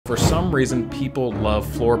For some reason, people love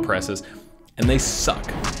floor presses, and they suck.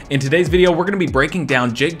 In today's video, we're gonna be breaking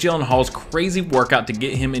down Jake Gyllenhaal's crazy workout to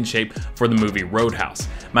get him in shape for the movie Roadhouse.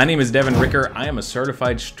 My name is Devin Ricker. I am a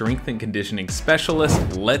certified strength and conditioning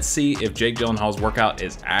specialist. Let's see if Jake Gyllenhaal's workout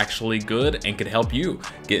is actually good and could help you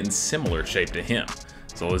get in similar shape to him.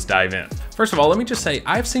 So let's dive in. First of all, let me just say,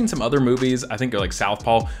 I've seen some other movies, I think they're like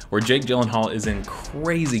Southpaw, where Jake Gyllenhaal is in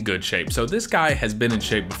crazy good shape. So this guy has been in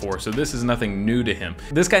shape before, so this is nothing new to him.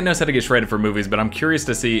 This guy knows how to get shredded for movies, but I'm curious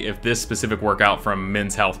to see if this specific workout from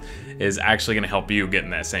Men's Health is actually gonna help you get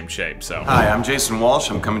in that same shape, so. Hi, I'm Jason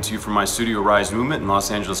Walsh. I'm coming to you from my studio Rise Movement in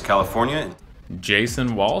Los Angeles, California.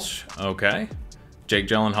 Jason Walsh, okay. Jake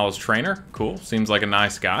Gyllenhaal's trainer, cool. Seems like a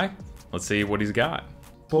nice guy. Let's see what he's got.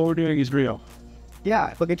 What we're doing is real.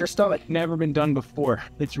 Yeah, look at your stomach. Never been done before.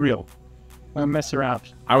 It's real. I mess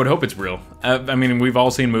around. I would hope it's real. I mean, we've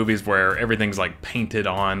all seen movies where everything's like painted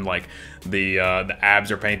on, like the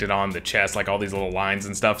abs are painted on, the chest, like all these little lines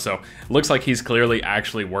and stuff. So it looks like he's clearly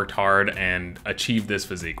actually worked hard and achieved this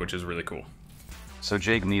physique, which is really cool. So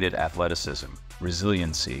Jake needed athleticism,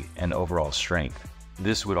 resiliency, and overall strength.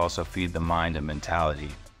 This would also feed the mind and mentality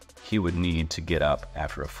he would need to get up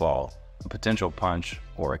after a fall, a potential punch,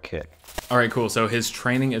 or a kick. All right, cool. So his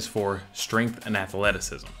training is for strength and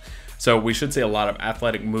athleticism. So we should see a lot of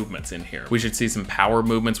athletic movements in here. We should see some power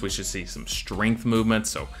movements. We should see some strength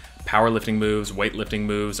movements. So powerlifting moves, weightlifting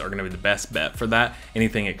moves are gonna be the best bet for that.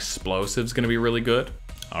 Anything explosive is gonna be really good.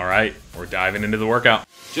 All right, we're diving into the workout.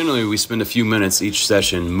 Generally, we spend a few minutes each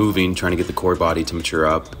session moving, trying to get the core body to mature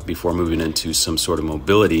up before moving into some sort of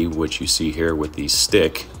mobility, which you see here with the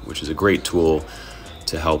stick, which is a great tool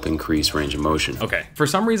to help increase range of motion. Okay, for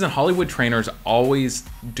some reason, Hollywood trainers always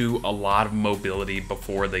do a lot of mobility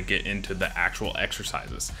before they get into the actual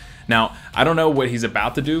exercises. Now, I don't know what he's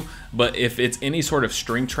about to do, but if it's any sort of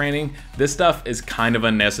strength training, this stuff is kind of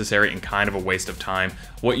unnecessary and kind of a waste of time.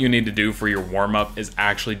 What you need to do for your warm-up is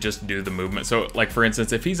actually just do the movement. So like for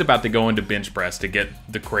instance, if he's about to go into bench press to get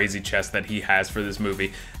the crazy chest that he has for this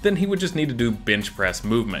movie, then he would just need to do bench press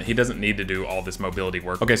movement. He doesn't need to do all this mobility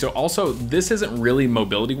work. Okay, so also this isn't really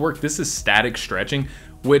mobility work, this is static stretching,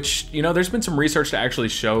 which, you know, there's been some research to actually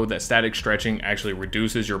show that static stretching actually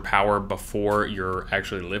reduces your power before you're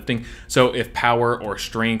actually lifting. So if power or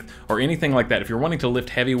strength or anything like that, if you're wanting to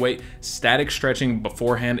lift heavy weight, static stretching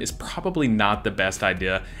beforehand is probably not the best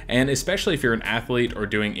idea. And especially if you're an athlete or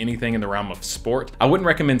doing anything in the realm of sport, I wouldn't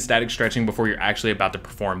recommend static stretching before you're actually about to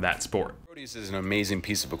perform that sport. This is an amazing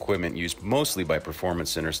piece of equipment used mostly by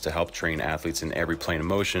performance centers to help train athletes in every plane of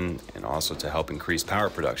motion and also to help increase power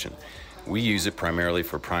production. We use it primarily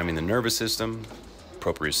for priming the nervous system,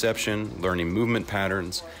 proprioception, learning movement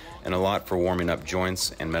patterns, and a lot for warming up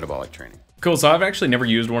joints and metabolic training. Cool, so I've actually never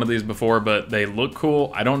used one of these before, but they look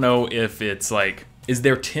cool. I don't know if it's like, is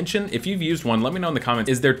there tension? If you've used one, let me know in the comments.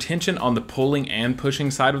 Is there tension on the pulling and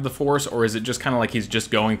pushing side of the force, or is it just kind of like he's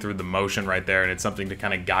just going through the motion right there and it's something to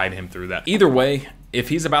kind of guide him through that? Either way, if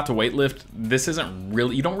he's about to weightlift, this isn't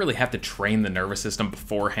really, you don't really have to train the nervous system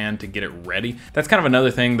beforehand to get it ready. That's kind of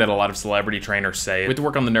another thing that a lot of celebrity trainers say. We have to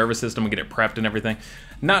work on the nervous system and get it prepped and everything.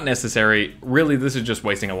 Not necessary. Really, this is just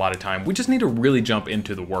wasting a lot of time. We just need to really jump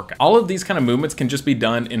into the workout. All of these kind of movements can just be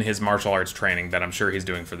done in his martial arts training that I'm sure he's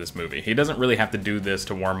doing for this movie. He doesn't really have to do this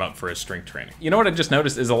to warm up for his strength training. You know what I just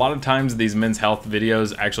noticed is a lot of times these Men's Health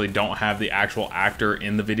videos actually don't have the actual actor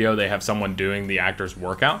in the video. They have someone doing the actor's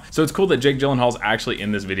workout. So it's cool that Jake Gyllenhaal's actually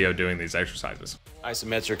in this video doing these exercises.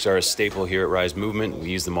 Isometrics are a staple here at Rise Movement.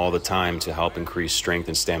 We use them all the time to help increase strength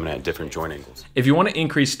and stamina at different joint angles. If you want to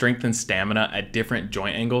increase strength and stamina at different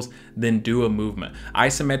joint angles, then do a movement.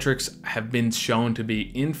 Isometrics have been shown to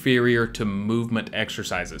be inferior to movement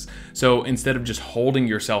exercises. So instead of just holding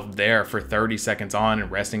yourself there for 30 seconds on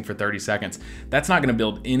and resting for 30 seconds, that's not going to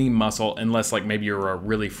build any muscle unless like maybe you're a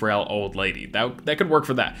really frail old lady. That could work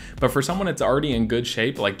for that. But for someone that's already in good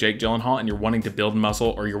shape like Jake Gyllenhaal and you're wanting to build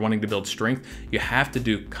muscle or you're wanting to build strength, you have to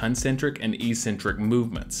do concentric and eccentric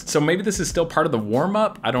movements. So maybe this is still part of the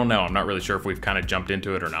warm-up. I don't know. I'm not really sure if we've kind of jumped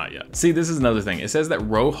into it or not yet. See, this is another thing. It says that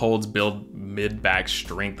row holds build mid-back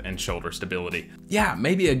strength and shoulder stability. Yeah,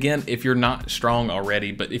 maybe again, if you're not strong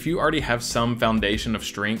already, but if you already have some foundation of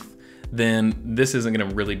strength, then this isn't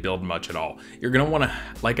gonna really build much at all. You're gonna wanna,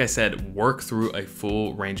 like I said, work through a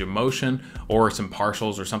full range of motion or some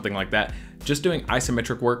partials or something like that. Just doing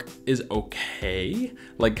isometric work is okay.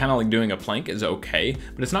 Like kind of like doing a plank is okay,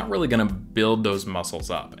 but it's not really gonna build those muscles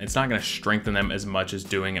up. It's not gonna strengthen them as much as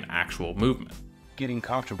doing an actual movement. Getting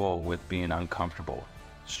comfortable with being uncomfortable.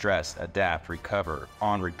 Stress, adapt, recover,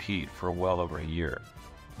 on repeat for well over a year.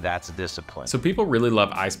 That's discipline. So people really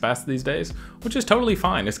love ice baths these days, which is totally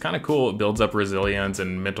fine. It's kind of cool. It builds up resilience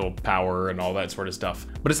and mental power and all that sort of stuff.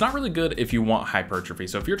 But it's not really good if you want hypertrophy.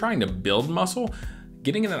 So if you're trying to build muscle,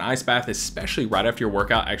 getting in an ice bath, especially right after your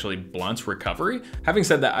workout, actually blunts recovery. Having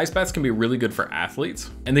said that, ice baths can be really good for athletes,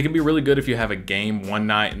 and they can be really good if you have a game one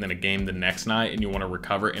night and then a game the next night and you want to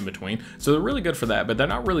recover in between. So they're really good for that, but they're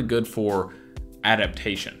not really good for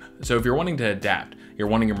adaptation. So if you're wanting to adapt, you're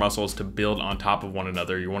wanting your muscles to build on top of one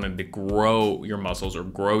another, you're wanting to grow your muscles or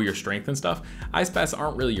grow your strength and stuff, ice baths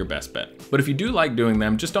aren't really your best bet. But if you do like doing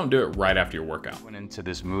them, just don't do it right after your workout. Went into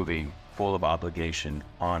this movie full of obligation,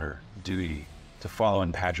 honor, duty, to follow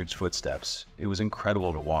in Patrick's footsteps. It was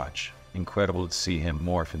incredible to watch. Incredible to see him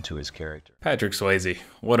morph into his character. Patrick Swayze,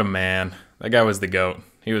 what a man. That guy was the GOAT.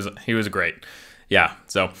 He was great. Yeah,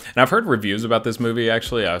 so, and I've heard reviews about this movie,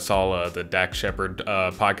 actually. I saw the Dak Shepard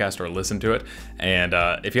podcast, or listened to it. And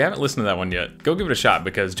if you haven't listened to that one yet, go give it a shot,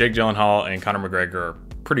 because Jake Gyllenhaal and Conor McGregor are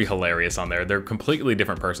pretty hilarious on there. They're completely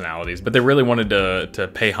different personalities, but they really wanted to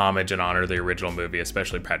pay homage and honor the original movie,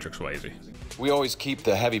 especially Patrick Swayze. We always keep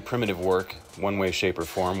the heavy primitive work one way, shape, or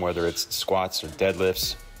form, whether it's squats or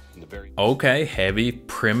deadlifts. Okay, heavy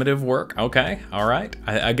primitive work. Okay, all right.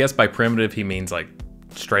 I guess by primitive he means like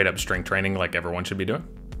straight up strength training, like everyone should be doing.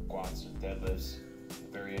 Squats, deadlifts,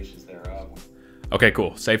 variations thereof. Okay,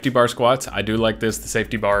 cool. Safety bar squats. I do like this. The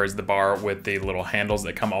safety bar is the bar with the little handles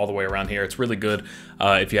that come all the way around here. It's really good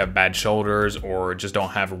if you have bad shoulders or just don't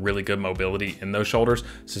have really good mobility in those shoulders.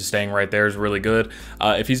 So staying right there is really good.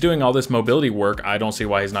 If he's doing all this mobility work, I don't see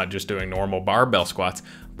why he's not just doing normal barbell squats.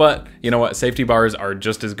 But you know what? Safety bars are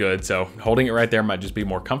just as good. So holding it right there might just be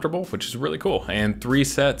more comfortable, which is really cool. And 3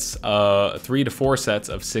 to 4 sets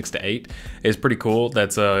of 6 to 8 is pretty cool.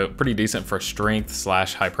 That's pretty decent for strength /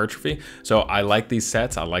 hypertrophy. So I like these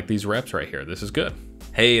sets. I like these reps right here. This is good.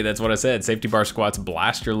 Hey, that's what I said. Safety bar squats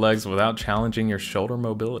blast your legs without challenging your shoulder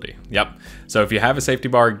mobility. Yep. So if you have a safety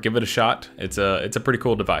bar, give it a shot. It's a pretty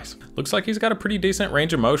cool device. Looks like he's got a pretty decent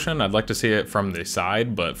range of motion. I'd like to see it from the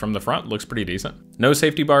side, but from the front, looks pretty decent. No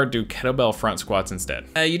safety bar, do kettlebell front squats instead.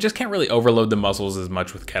 You just can't really overload the muscles as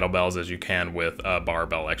much with kettlebells as you can with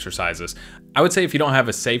barbell exercises. I would say if you don't have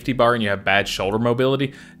a safety bar and you have bad shoulder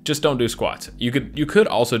mobility, just don't do squats. You could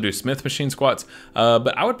also do Smith machine squats,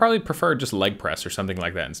 but I would probably prefer just leg press or something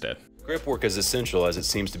like that instead. Grip work is essential, as it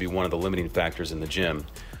seems to be one of the limiting factors in the gym.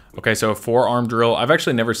 Okay, so a forearm drill. I've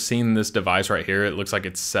actually never seen this device right here. It looks like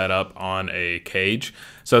it's set up on a cage.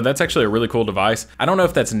 So that's actually a really cool device. I don't know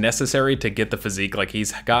if that's necessary to get the physique like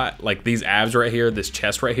he's got, like these abs right here, this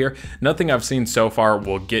chest right here. Nothing I've seen so far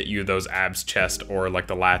will get you those abs, chest, or like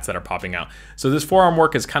the lats that are popping out. So this forearm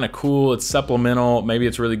work is kind of cool. It's supplemental. Maybe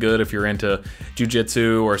it's really good if you're into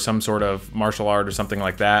jiu-jitsu or some sort of martial art or something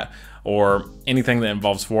like that, or anything that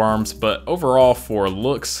involves forearms. But overall, for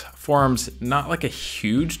looks, forearms, not like a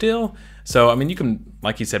huge deal. So, I mean, you can,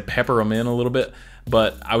 like you said, pepper them in a little bit,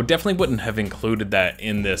 but I would definitely wouldn't have included that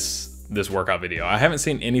in this workout video. I haven't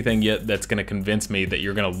seen anything yet that's gonna convince me that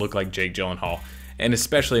you're gonna look like Jake Gyllenhaal, and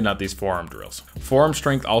especially not these forearm drills. Forearm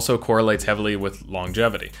strength also correlates heavily with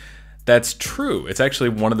longevity. That's true. It's actually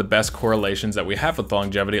one of the best correlations that we have with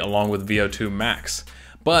longevity, along with VO2 max.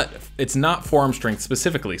 But it's not forearm strength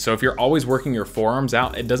specifically. So if you're always working your forearms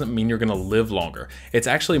out, it doesn't mean you're gonna live longer. It's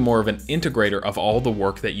actually more of an integrator of all the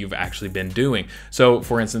work that you've actually been doing. So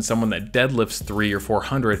for instance, someone that deadlifts 300 or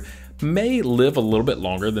 400 may live a little bit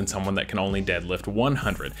longer than someone that can only deadlift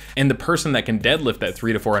 100. And the person that can deadlift that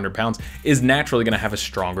 300 to 400 pounds is naturally gonna have a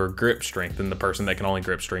stronger grip strength than the person that can only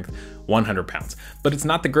grip strength 100 pounds. But it's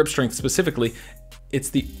not the grip strength specifically,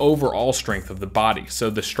 it's the overall strength of the body.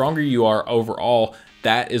 So the stronger you are overall,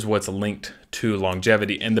 that is what's linked to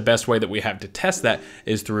longevity. And the best way that we have to test that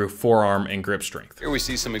is through forearm and grip strength. Here we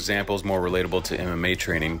see some examples more relatable to MMA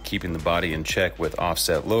training, keeping the body in check with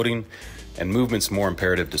offset loading and movements more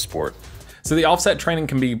imperative to sport. So the offset training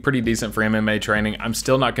can be pretty decent for MMA training. I'm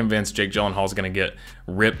still not convinced Jake Gyllenhaal is going to get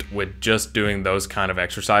ripped with just doing those kind of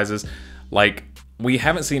exercises. Like, we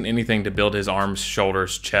haven't seen anything to build his arms,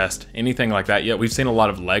 shoulders, chest, anything like that yet. We've seen a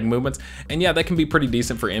lot of leg movements, and yeah, that can be pretty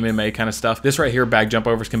decent for MMA kind of stuff. This right here, bag jump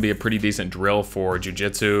overs, can be a pretty decent drill for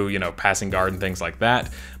jiu-jitsu, you know, passing guard and things like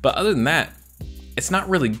that. But other than that, it's not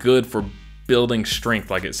really good for building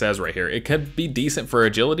strength like it says right here. It could be decent for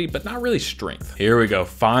agility, but not really strength. Here we go.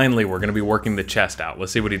 Finally, we're gonna be working the chest out.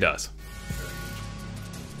 Let's see what he does.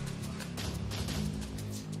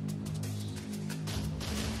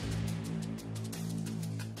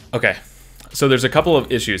 Okay, So there's a couple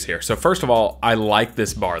of issues here. So first of all, I like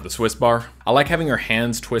this bar, the Swiss bar. I like having your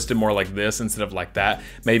hands twisted more like this instead of like that.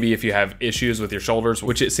 Maybe if you have issues with your shoulders,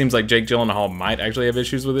 which it seems like Jake Gyllenhaal might actually have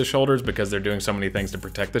issues with his shoulders because they're doing so many things to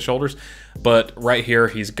protect the shoulders. But right here,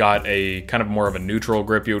 he's got a kind of more of a neutral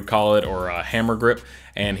grip, you would call it, or a hammer grip,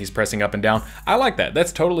 and he's pressing up and down. I like that.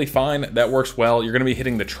 That's totally fine. That works well. You're gonna be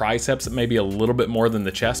hitting the triceps maybe a little bit more than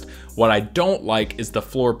the chest. What I don't like is the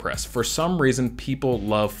floor press. For some reason, people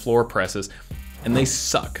love floor presses and they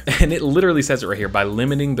suck. And it literally says it right here, by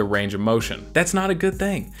limiting the range of motion. That's not a good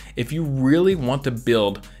thing. If you really want to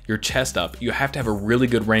build your chest up, you have to have a really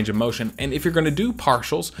good range of motion. And if you're gonna do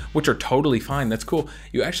partials, which are totally fine, that's cool,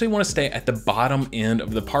 you actually wanna stay at the bottom end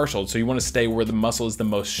of the partial. So you wanna stay where the muscle is the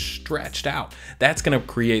most stretched out. That's gonna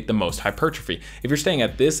create the most hypertrophy. If you're staying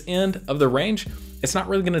at this end of the range, it's not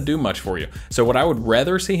really gonna do much for you. So what I would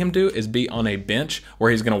rather see him do is be on a bench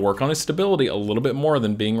where he's gonna work on his stability a little bit more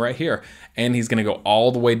than being right here. And he's gonna go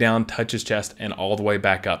all the way down, touch his chest, and all the way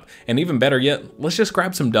back up. And even better yet, let's just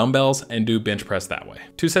grab some dumbbells and do bench press that way.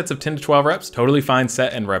 2 sets of 10 to 12 reps, totally fine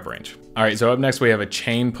set and rep range. All right, so up next we have a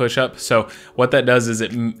chain push-up. So what that does is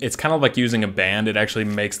it's kind of like using a band. It actually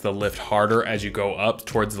makes the lift harder as you go up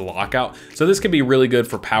towards the lockout. So this could be really good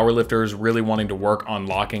for power lifters really wanting to work on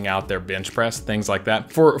locking out their bench press, things like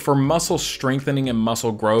that. For muscle strengthening and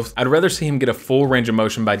muscle growth, I'd rather see him get a full range of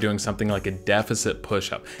motion by doing something like a deficit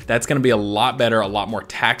push-up. That's gonna be a lot better, a lot more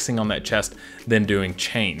taxing on that chest than doing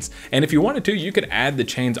chains. And if you wanted to, you could add the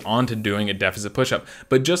chains onto doing a deficit push-up.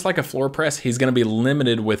 But just like a floor press, he's gonna be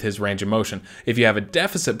limited with his range of motion. If you have a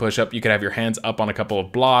deficit push-up, you could have your hands up on a couple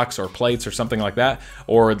of blocks or plates or something like that,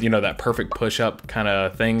 or that perfect push-up kind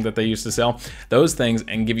of thing that they used to sell, those things,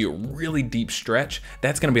 and give you a really deep stretch.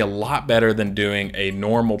 That's gonna be a lot better than doing a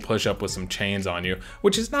normal push-up with some chains on you,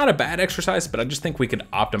 which is not a bad exercise, but I just think we could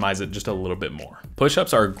optimize it just a little bit more.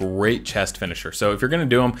 Push-ups are a great chest finisher. So if you're gonna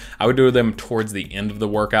do them, I would do them towards the end of the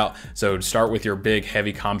workout. So start with your big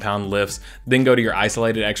heavy compound lifts, then go to your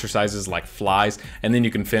isolated exercises like flies, and then you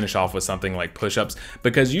can finish off with something like push-ups,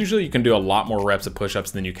 because usually you can do a lot more reps of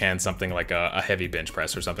push-ups than you can something like a heavy bench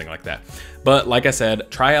press or something like that. But like I said,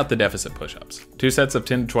 try out the deficit push-ups. 2 sets of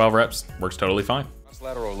 10 to 12 reps works totally fine.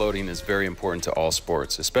 Lateral loading is very important to all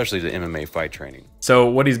sports, especially to MMA fight training. So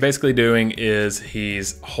what he's basically doing is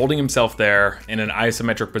he's holding himself there in an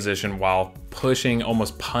isometric position while pushing,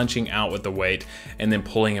 almost punching out with the weight, and then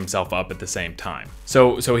pulling himself up at the same time.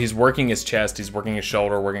 So he's working his chest, he's working his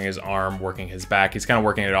shoulder, working his arm, working his back. He's kind of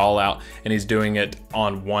working it all out, and he's doing it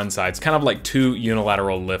on one side. It's kind of like 2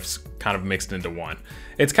 unilateral lifts kind of mixed into one.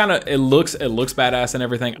 It's kind of, it looks badass and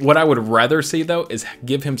everything. What I would rather see though is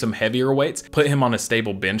give him some heavier weights, put him on a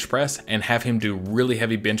stable bench press, and have him do really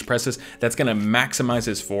heavy bench presses. That's gonna maximize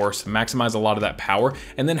his force, maximize a lot of that power,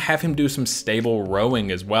 and then have him do some stable rowing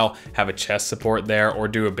as well. Have a chest support there, or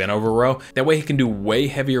do a bent over row. That way he can do way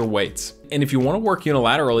heavier weights. And if you want to work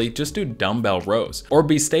unilaterally, just do dumbbell rows, or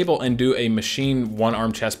be stable and do a machine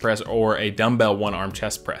 1-arm chest press or a dumbbell 1-arm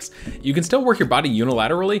chest press. You can still work your body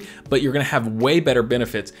unilaterally, but you're gonna have way better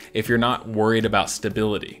benefits if you're not worried about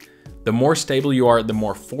stability. The more stable you are, the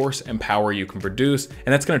more force and power you can produce,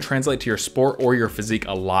 and that's gonna translate to your sport or your physique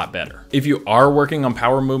a lot better. If you are working on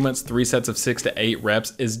power movements, 3 sets of 6 to 8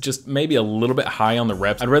 reps is just maybe a little bit high on the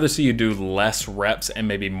reps. I'd rather see you do less reps and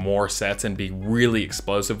maybe more sets and be really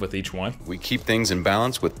explosive with each one. We keep things in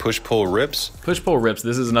balance with push-pull rips. Push-pull rips,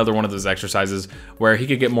 this is another one of those exercises where he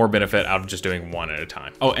could get more benefit out of just doing one at a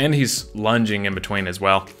time. Oh, and he's lunging in between as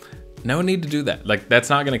well. No need to do that. Like, that's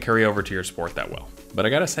not gonna carry over to your sport that well. But I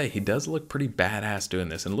gotta say, he does look pretty badass doing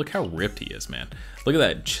this, and look how ripped he is, man. Look at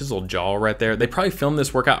that chiseled jaw right there. They probably filmed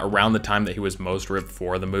this workout around the time that he was most ripped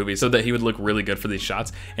for the movie so that he would look really good for these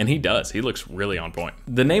shots, and he does. He looks really on point.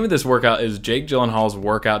 The name of this workout is Jake Gyllenhaal's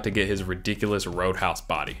workout to get his ridiculous roadhouse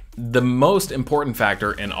body. The most important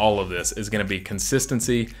factor in all of this is gonna be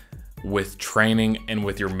consistency with training and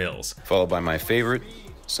with your meals. Followed by my favorite,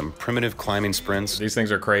 some primitive climbing sprints. These things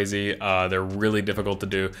are crazy. They're really difficult to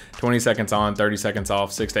do. 20 seconds on, 30 seconds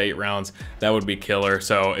off, 6 to 8 rounds. That would be killer.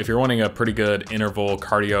 So if you're wanting a pretty good interval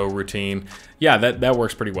cardio routine, yeah, that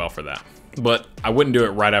works pretty well for that. But I wouldn't do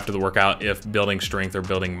it right after the workout if building strength or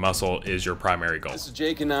building muscle is your primary goal. This is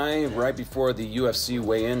Jake and I right before the UFC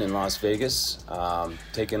weigh-in Las Vegas.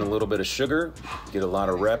 Taking a little bit of sugar, get a lot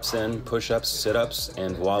of reps in, push-ups, sit-ups,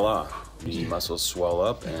 and voila. The muscles swell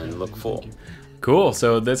up and look full. Cool,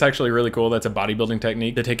 so that's actually really cool. That's a bodybuilding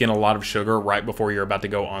technique. They take in a lot of sugar right before you're about to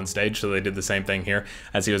go on stage. So they did the same thing here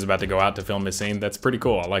as he was about to go out to film his scene. That's pretty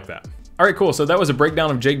cool, I like that. All right, cool. So that was a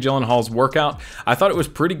breakdown of Jake Gyllenhaal's workout. I thought it was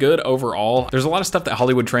pretty good overall. There's a lot of stuff that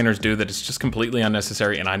Hollywood trainers do that is just completely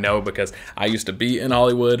unnecessary, and I know because I used to be in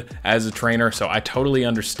Hollywood as a trainer, so I totally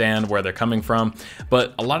understand where they're coming from.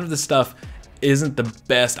 But a lot of this stuff isn't the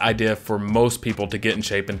best idea for most people to get in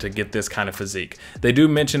shape and to get this kind of physique. They do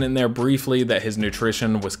mention in there briefly that his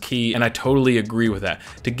nutrition was key, and I totally agree with that.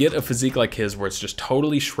 To get a physique like his where it's just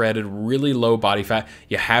totally shredded, really low body fat,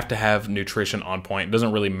 you have to have nutrition on point. It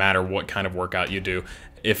doesn't really matter what kind of workout you do.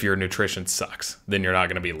 If your nutrition sucks, then you're not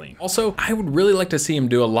gonna be lean. Also, I would really like to see him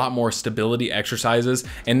do a lot more stability exercises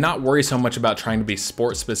and not worry so much about trying to be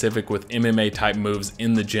sport specific with MMA type moves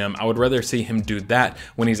in the gym. I would rather see him do that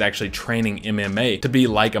when he's actually training MMA to be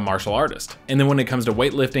like a martial artist. And then when it comes to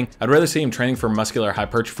weightlifting, I'd rather see him training for muscular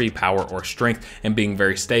hypertrophy, power, or strength, and being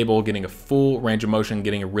very stable, getting a full range of motion,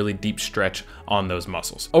 getting a really deep stretch on those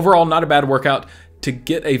muscles. Overall, not a bad workout. To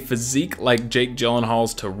get a physique like Jake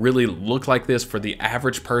Gyllenhaal's to really look like this for the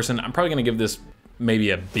average person, I'm probably gonna give this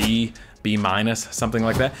maybe a B minus, something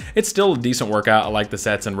like that. It's still a decent workout. I like the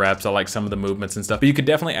sets and reps. I like some of the movements and stuff, but you could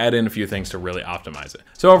definitely add in a few things to really optimize it.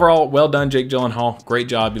 So overall, well done, Jake Gyllenhaal. Great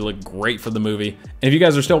job. You look great for the movie. And if you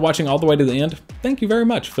guys are still watching all the way to the end, thank you very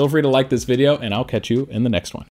much. Feel free to like this video, and I'll catch you in the next one.